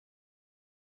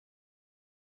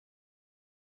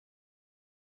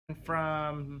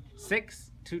from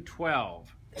 6 to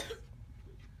 12. 6,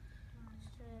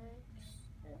 7,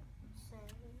 8,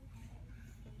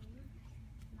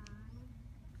 9,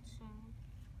 10,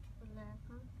 11,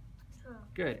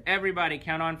 12. Good. Everybody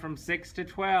count on from 6 to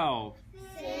 12. 6,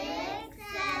 7,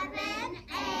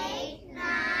 8,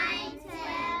 9, 10,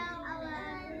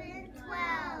 11,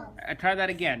 12. Try that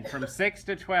again. From 6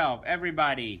 to 12.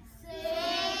 Everybody. 6,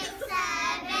 7,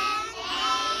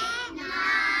 8, 9,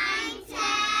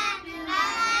 10,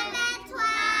 11,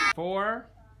 12. 4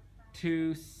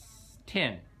 to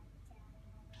 10.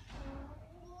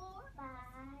 4, 5,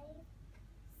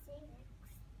 6,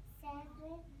 7,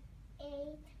 8,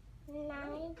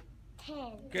 9,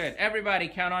 10. Good. Everybody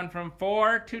count on from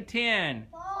 4 to 10.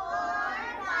 4,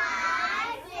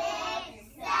 5, 6,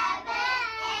 7,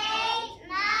 8,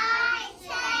 9,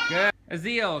 10. Good.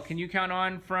 Azil, can you count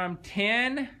on from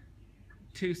 10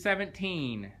 to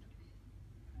 17? 10,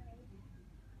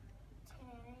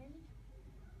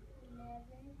 11,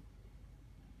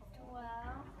 12,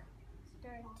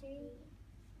 13,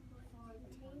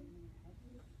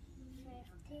 14,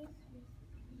 15,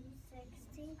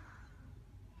 16,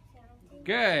 17.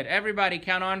 Good. Everybody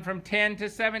count on from 10 to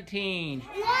 17.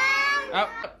 Oh.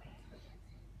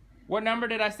 What number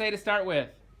did I say to start with?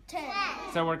 10.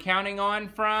 So we're counting on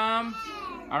from,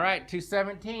 all right, to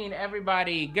 17.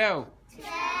 Everybody, go. 10,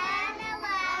 11,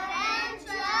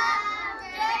 12,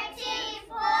 13,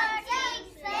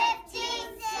 14,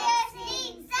 15,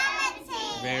 16,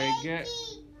 17. Very good.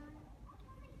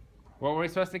 What were we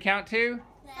supposed to count to?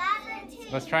 17.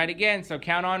 Let's try it again. So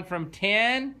count on from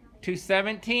 10 to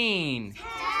 17. 10,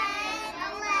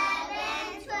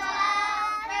 11, 12,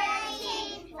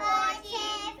 13,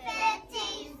 14,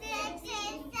 15,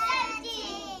 16,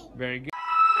 17. Very good.